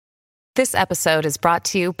This episode is brought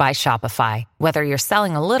to you by Shopify. Whether you're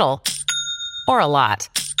selling a little or a lot,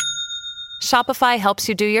 Shopify helps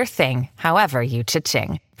you do your thing, however you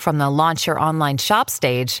cha-ching. From the launch your online shop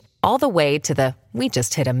stage, all the way to the we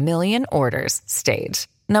just hit 1 million orders stage.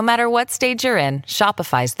 No matter what stage you're in,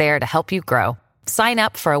 Shopify's there to help you grow. Sign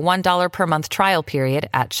up for a $1 per month trial period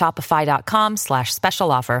at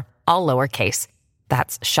shopify.com/special offer, all lowercase.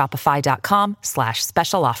 That's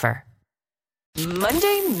shopify.com/special offer.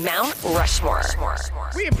 Monday Mount Rushmore.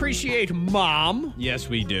 We appreciate Mom. Yes,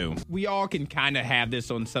 we do. We all can kind of have this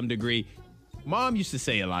on some degree. Mom used to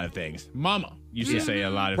say a lot of things. Mama used to say a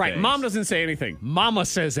lot of things. Right, Mom doesn't say anything. Mama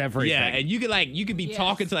says everything. Yeah, and you could be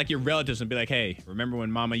talking to like your relatives and be like, hey, remember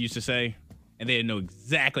when Mama used to say? And they know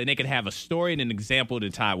exactly. And they could have a story and an example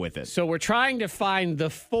to tie with it. So we're trying to find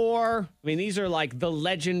the 4. I mean, these are like the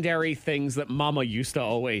legendary things that Mama used to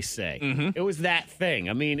always say. Mm-hmm. It was that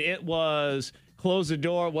thing. I mean, it was close the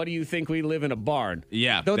door. What do you think? We live in a barn.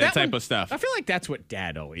 Yeah, Though that type of stuff. I feel like that's what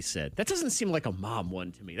Dad always said. That doesn't seem like a Mom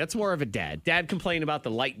one to me. That's more of a Dad. Dad complained about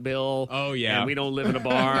the light bill. Oh, yeah. And we don't live in a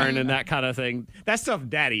barn and that kind of thing. That stuff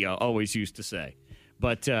Daddy always used to say.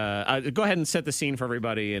 But go ahead and set the scene for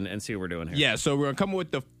everybody and see what we're doing here. Yeah, so we're going to come up with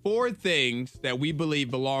the 4 things that we believe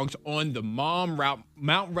belongs on the Mom route,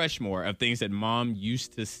 Mount Rushmore of things that Mom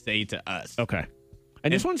used to say to us. Okay.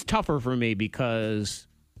 And this one's tougher for me because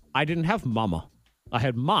I didn't have Mama. I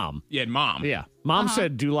had Mom. You had Mom. Yeah. Mom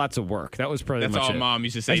said do lots of work. That was pretty That's much all it. Mom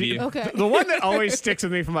used to say to you. Okay. The one that always sticks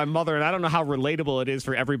with me from my mother, and I don't know how relatable it is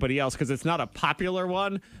for everybody else because it's not a popular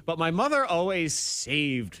one, but my mother always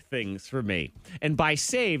saved things for me. And by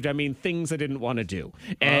saved, I mean things I didn't want to do.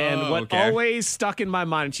 And what always stuck in my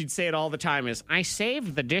mind, and she'd say it all the time, is, I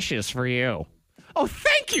saved the dishes for you. Oh,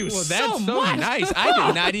 thank you Well, that's so much. nice. I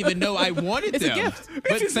did not even know I wanted It's them. a gift.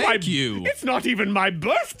 But thank my, you. It's not even my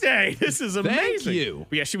birthday. This is amazing. Thank you.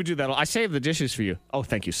 But yeah, she would do that. I saved the dishes for you. Oh,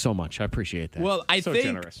 thank you so much. I appreciate that. Well, so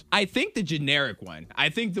generous. I think the generic one. I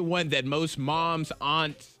think the one that most moms,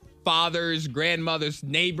 aunts, fathers, grandmothers,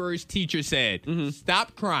 neighbors, teachers said,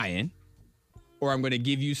 stop crying or I'm going to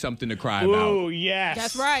give you something to cry about. Oh, yes.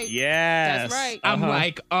 That's right. Yes. That's right. I'm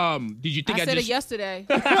like, did you think I I said just... it yesterday.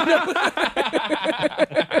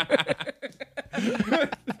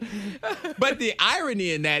 But the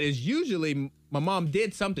irony in that is usually my mom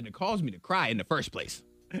did something that caused me to cry in the first place.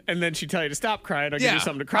 And then she'd tell you to stop crying or give you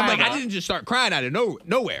something to cry I'm like, about. I didn't just start crying out of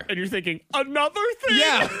nowhere. And you're thinking, another thing?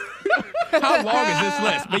 Yeah. How long is this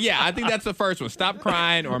list? But yeah, I think that's the first one. Stop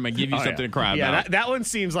crying or I'm going to give you something to cry about. That one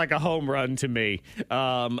seems like a home run to me.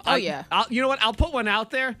 Yeah. You know what? I'll put one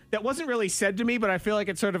out there that wasn't really said to me, but I feel like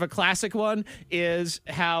it's sort of a classic one, is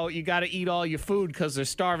how you got to eat all your food because there's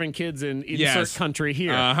starving kids in insert country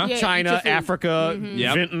here. Uh-huh. Yeah, eat China, your food.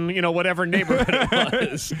 Yep. Vinton, whatever neighborhood it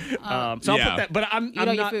was. So I'll put that. But I'm all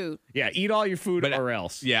your not. food. Yeah, eat all your food But, or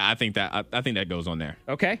else. Yeah, I think that goes on there.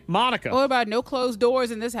 Okay, Monica. What about no closed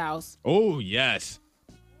doors in this house? Oh, yes.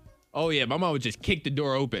 Oh, yeah. My mom would just kick the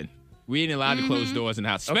door open. We ain't allowed to close doors in the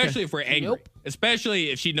house, especially if we're angry. Nope.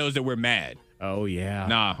 Especially if she knows that we're mad. Oh, yeah.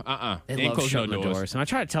 Nah, They ain't love close no shutting the doors. And I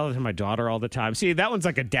try to tell it to my daughter all the time. See, that one's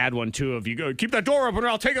like a dad one, too. If you go, keep that door open or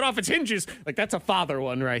I'll take it off its hinges. Like, that's a father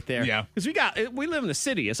one right there. Yeah. Because we live in the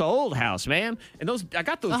city. It's an old house, man. And I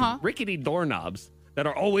got those rickety doorknobs that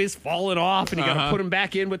are always falling off, and you got to put them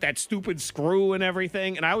back in with that stupid screw and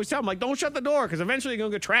everything. And I always tell them, like, don't shut the door, because eventually you're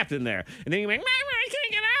going to get trapped in there. And then you're like, Mama, I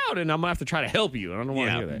can't get out. And I'm going to have to try to help you. And I don't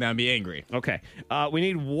want to hear that. Now be angry. Okay. We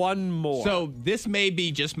need one more. So this may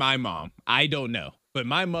be just my mom. I don't know. But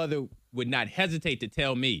my mother would not hesitate to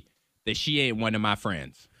tell me that she ain't one of my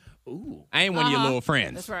friends. Ooh. I ain't one of your little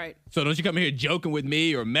friends. That's right. So don't you come here joking with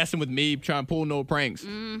me or messing with me, trying to pull no pranks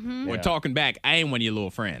or talking back. I ain't one of your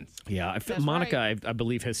little friends. Yeah, That's Monica, right. I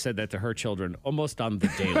believe, has said that to her children almost on the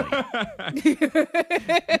daily.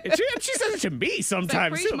 she says it to me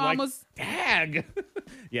sometimes. Preach, too. I'm like, mamas. dag.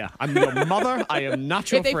 Yeah, I'm your mother. I am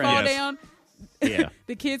not your If they friend. fall Yes. down, Yeah.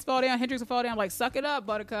 the kids fall down, Hendrix will fall down. I'm like, suck it up,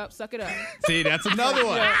 Buttercup, suck it up. See, that's another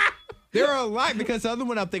one. There are a lot because the other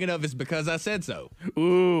one I'm thinking of is because I said so.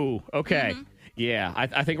 Ooh, okay. Yeah,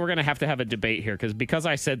 I think we're going to have a debate here because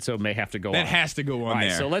I said so may have to go That on. has to go on All right,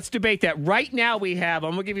 there. so let's debate that. Right now I'm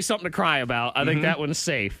going to give you something to cry about. I think that one's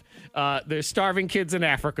safe. There's starving kids in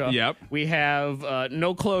Africa. Yep. We have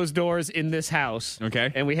no closed doors in this house.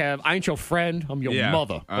 Okay. And we have I ain't your friend, I'm your Yeah.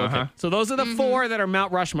 mother. Uh-huh. Okay. So those are the four that are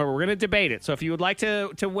Mount Rushmore. We're going to debate it. So if you would like to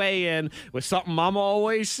weigh in with something Mama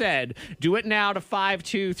always said, do it now to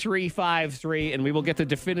 52353, and we will get the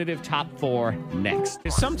definitive top four next.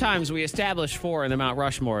 Sometimes we establish four in the Mount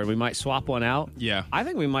Rushmore, and we might swap one out. Yeah. I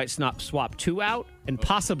think we might swap two out and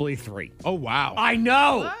possibly three. Oh, wow. I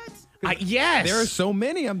know. What? Yes. There are so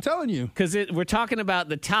many, I'm telling you. Because we're talking about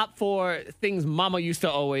the top 4 things Mama used to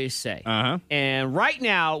always say. Uh-huh. And right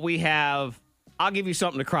now we have, I'll give you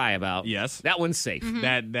something to cry about. Yes. That one's safe.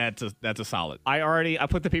 That's a solid. I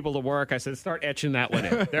put the people to work. I said, start etching that one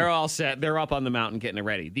in. They're all set. They're up on the mountain getting it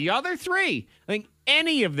ready. The other 3, I think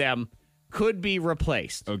any of them could be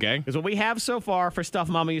replaced. Okay. Because what we have so far for stuff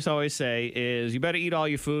Mama used to always say is you better eat all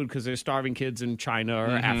your food because there's starving kids in China or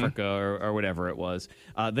Africa or whatever it was.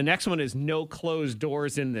 The next one is no closed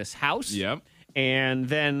doors in this house. Yep. And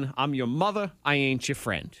then I'm your mother, I ain't your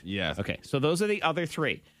friend. Yes. Okay, so those are the other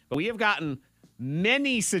 3. But we have gotten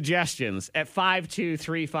many suggestions at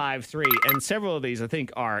 52353, and several of these I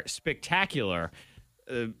think are spectacular.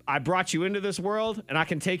 I brought you into this world, and I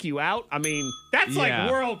can take you out. I mean, that's Yeah.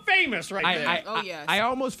 like world famous right there. Oh, yes. I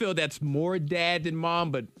almost feel that's more dad than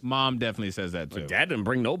mom, but mom definitely says that too. Dad didn't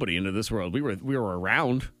bring nobody into this world. We were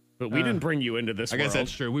around, but we didn't bring you into this I world. guess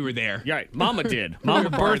that's true. We were there. Yeah, right. Mama did.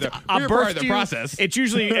 Mama part birthed. of the- I we were part of birthed the you. process. It's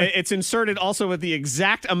usually it's inserted also with the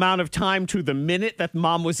exact amount of time to the minute that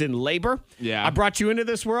mom was in labor. Yeah. I brought you into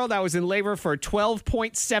this world. I was in labor for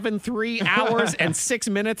 12.73 hours and 6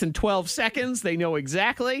 minutes and 12 seconds. They know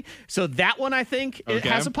exactly. So that one I think it Okay.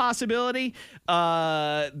 has a possibility.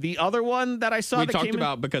 The other one that I saw We that talked came in-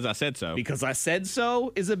 about because I said so. because I said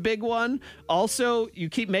so is a big one. Also, you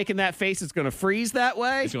keep making that face, it's going to freeze that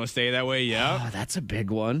way. It's going to stay that way, yeah. Oh, that's a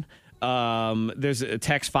big one. There's a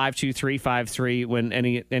text 52353 when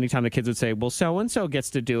anytime the kids would say, well, so-and-so gets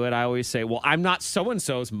to do it, I always say, well, I'm not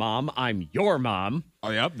so-and-so's mom, I'm your mom. Oh,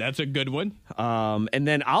 yep, that's a good one. And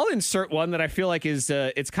then I'll insert one that I feel like is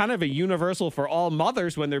it's kind of a universal for all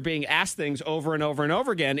mothers when they're being asked things over and over and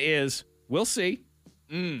over again is, we'll see.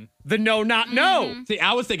 The no, not no. See,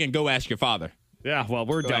 I was thinking go ask your father. Yeah, well,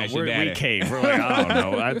 we're done. ask your We daddy. cave. We're like, I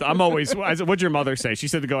don't know. I'm always. What'd your mother say? She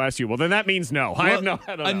said to go ask you. Well, then that means no. I don't know.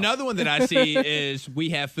 Another one that I see is we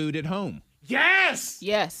have food at home. Yes.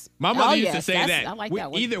 Yes. My mother Oh, used to yes. say That's- that. I like We- that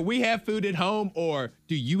one. Either we have food at home or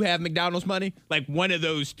do you have McDonald's money? Like one of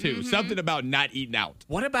those two. Something about not eating out.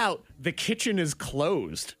 What about the kitchen is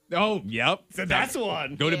closed? Oh, yep. So that's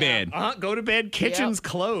one. Go to bed. Go to bed. Kitchen's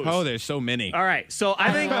closed. Oh, there's so many. All right. So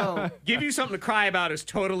I think Oh. give you something to cry about is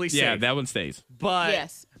totally safe. Yeah, that one stays. But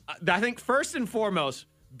Yes. I think first and foremost,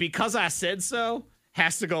 because I said so,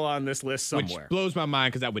 has to go on this list somewhere. Which blows my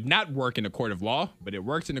mind because that would not work in a court of law, but it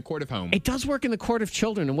works in a court of home. It does work in the court of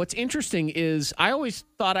children. And what's interesting is I always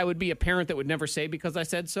thought I would be a parent that would never say because I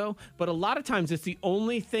said so. But a lot of times it's the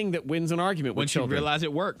only thing that wins an argument with Once you children. realize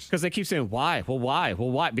it works, Because they keep saying, why? Well, why? Well,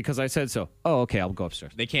 why? Because I said so. Oh, okay, I'll go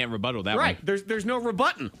upstairs. they can't rebuttal that Right. one. There's no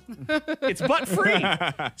rebutting. It's butt free.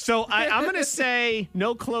 So I'm going to say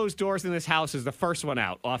no closed doors in this house is the first one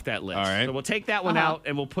out off that list. All right. So we'll take that one out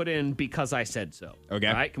and we'll put in because I said so. Okay.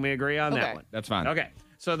 All right. Can we agree on that Okay. one? That's fine. Okay.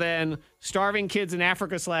 So then starving kids in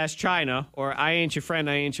Africa / China or I ain't your friend,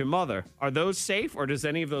 I ain't your mother. Are those safe or does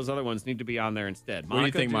any of those other ones need to be on there instead? What do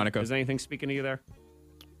you think, Monica? Is anything speaking to you there?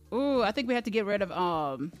 Ooh, I think we have to get rid of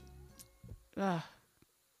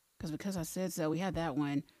because I said so. We had that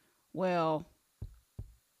one. Well,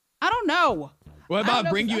 I don't know. What I don't about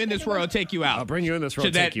know, bring 'cause you I in think this it was- world, take you out? I'll bring you in this world,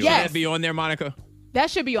 Should that, take you should out. Yes. that be on there, Monica? That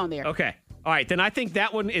should be on there. Okay. All right. Then I think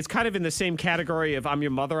that one is kind of in the same category of I'm your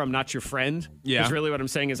mother, I'm not your friend. Yeah. Because really what I'm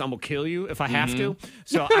saying is I'm going to kill you if I have to.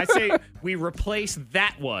 So I say we replace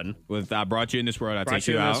that one. With I brought you in this world, I Brought take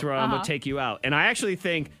you in out. this room, I'm going to take you out. And I actually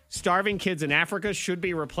think starving kids in Africa should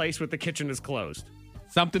be replaced with the kitchen is closed.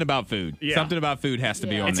 Something about food. Yeah. Something about food has to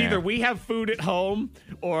be Yeah. on It's there. either we have food at home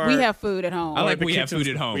or We have food at home. I like the we have kitchen's-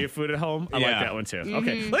 food at home. We have food at home. I Yeah. like that one too.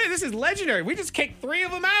 Okay. Look, this is legendary. We just kicked 3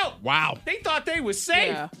 of them out. Wow. They thought they was safe.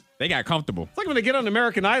 Yeah. They got comfortable. It's like when they get on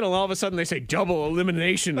American Idol and all of a sudden they say double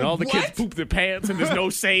elimination and all the kids What? poop their pants and there's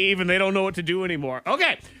no save and they don't know what to do anymore.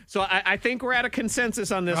 Okay, so I think we're at a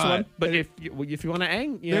consensus on this All right. one. But if you want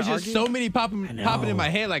to There's just argue. so many popping know. in my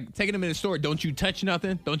head, like taking them in the store. Don't you touch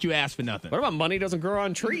nothing. Don't you ask for nothing. What about money doesn't grow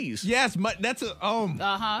on trees? Yes, that's a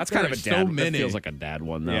That's kind of a there's dad. so many. That feels like a dad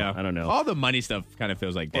one though. yeah. I don't know. All the money stuff kind of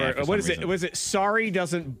feels like dad. Or for what some is it? reason. Was it sorry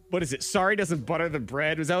doesn't? What is it? Sorry doesn't butter the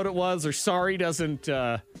bread. Was that what it was? Or sorry doesn't?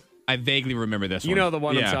 I vaguely remember this You one. know the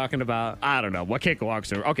one Yeah. I'm talking about. I don't know. What can't go on?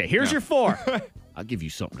 Okay, here's Yeah. your 4. I'll give you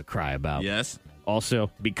something to cry about. Yes. Also,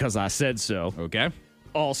 because I said so. Okay.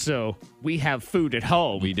 Also, we have food at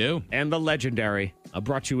home. We do. And the legendary, I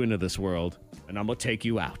brought you into this world, and I'm going to take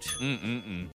you out.